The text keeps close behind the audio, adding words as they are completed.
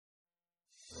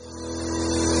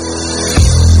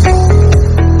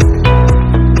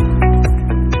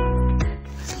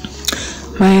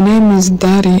is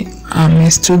Dari. I'm a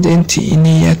student in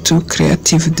year 2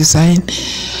 creative design.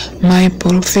 My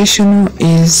profession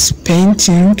is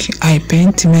painting. I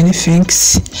paint many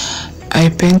things. I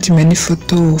paint many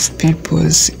photos of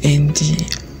peoples and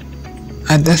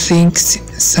other things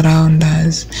surround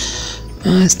us.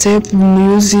 Step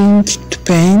I'm using to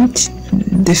paint.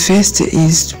 The first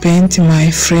is to paint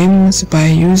my frames by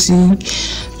using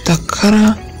the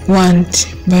color wand.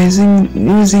 By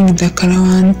using the color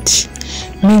wand,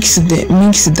 mix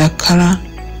the color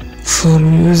for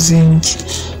using.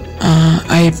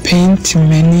 I paint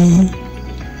many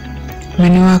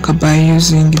work by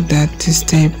using that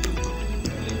step.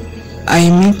 I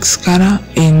mix color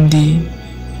and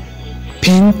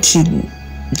paint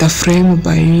the frame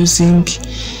by using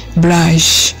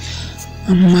brush.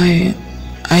 I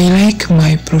like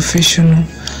my profession.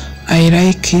 I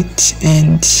like it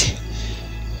and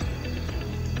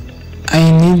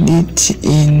I need it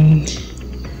in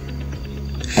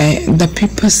the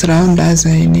people surround us.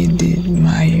 I need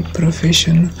my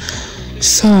profession.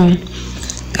 So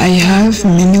I have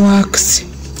many works.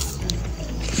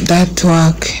 That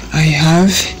work, I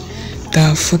have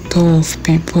the photo of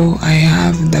people, I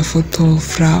have the photo of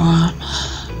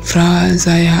flowers,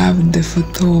 I have the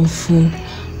photo of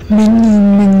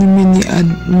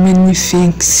many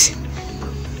things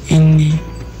in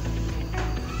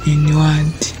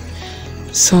world.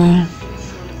 So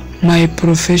my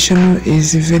profession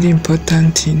is very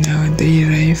important in our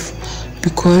daily life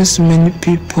because many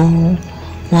people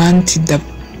want the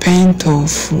paint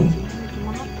of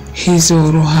his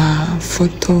or her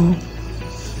photo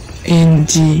and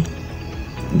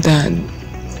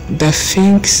the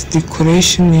things,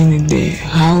 decoration in the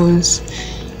house,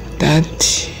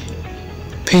 that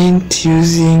paint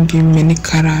using many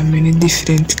color, many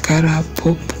different color,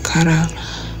 pop color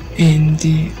and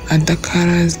other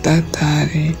colors that are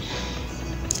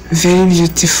very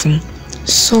beautiful.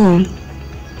 So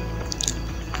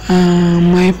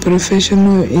my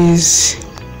profession is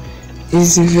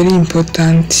very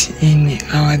important in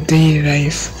our daily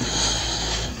life.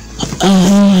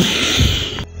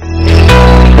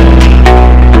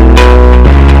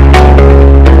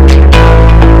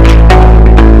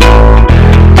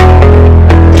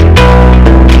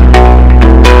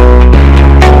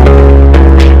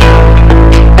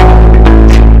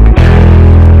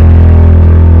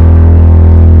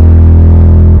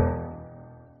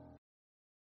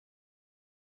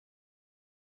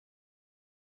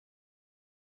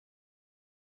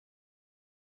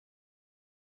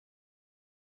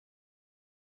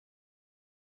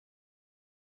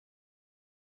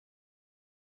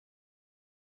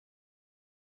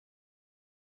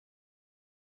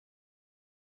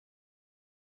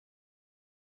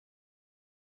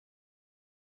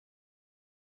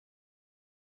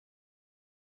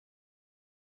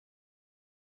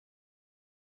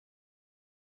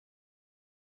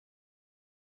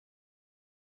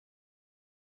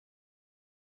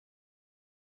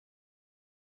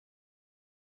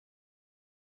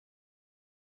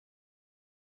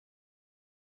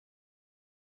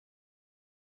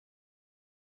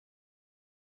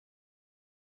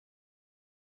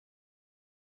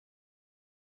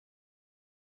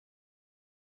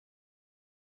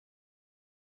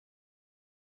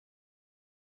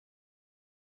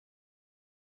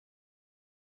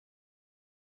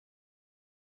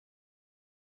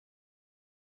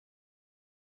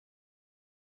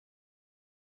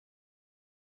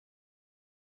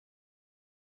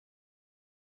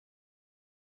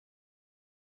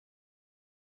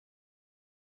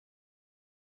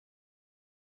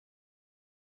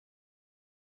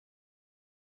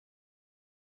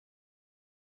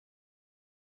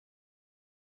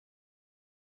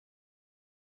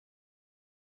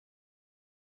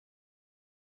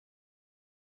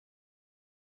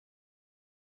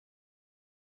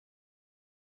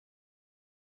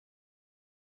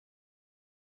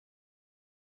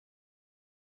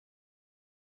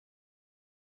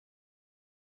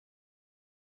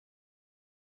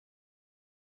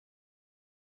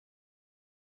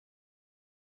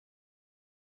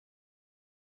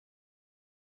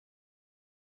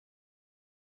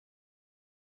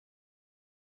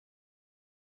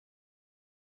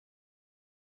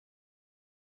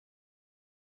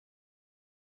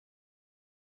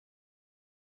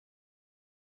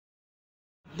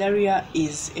 Daria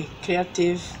is a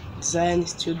creative design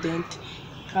student.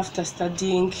 After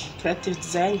studying creative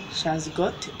design, she has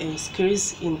got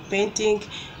skills in painting,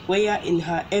 where in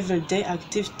her everyday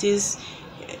activities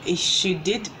she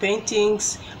did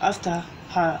paintings after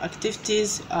her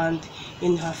activities and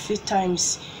in her free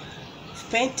times.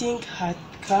 Painting had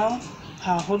come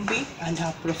her hobby and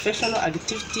her professional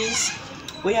activities,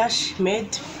 where she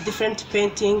made different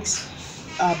paintings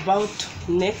about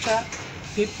nature,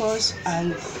 peoples,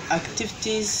 and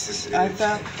activities,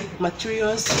 other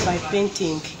materials by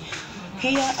painting.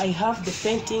 Here I have the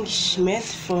painting she made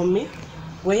for me,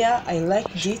 where I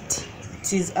liked it.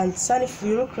 It is and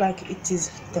you look like it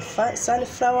is the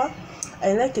sunflower.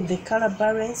 I like the color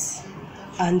balance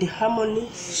and the harmony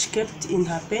she kept in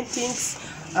her paintings,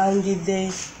 and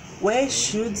the way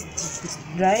she used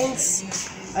lines.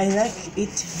 I like it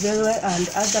very well, and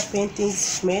other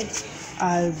paintings she made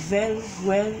are very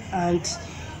well, and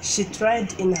she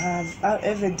tried in her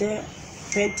everyday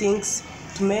paintings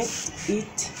to make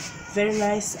it very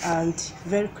nice and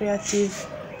very creative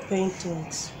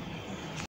paintings.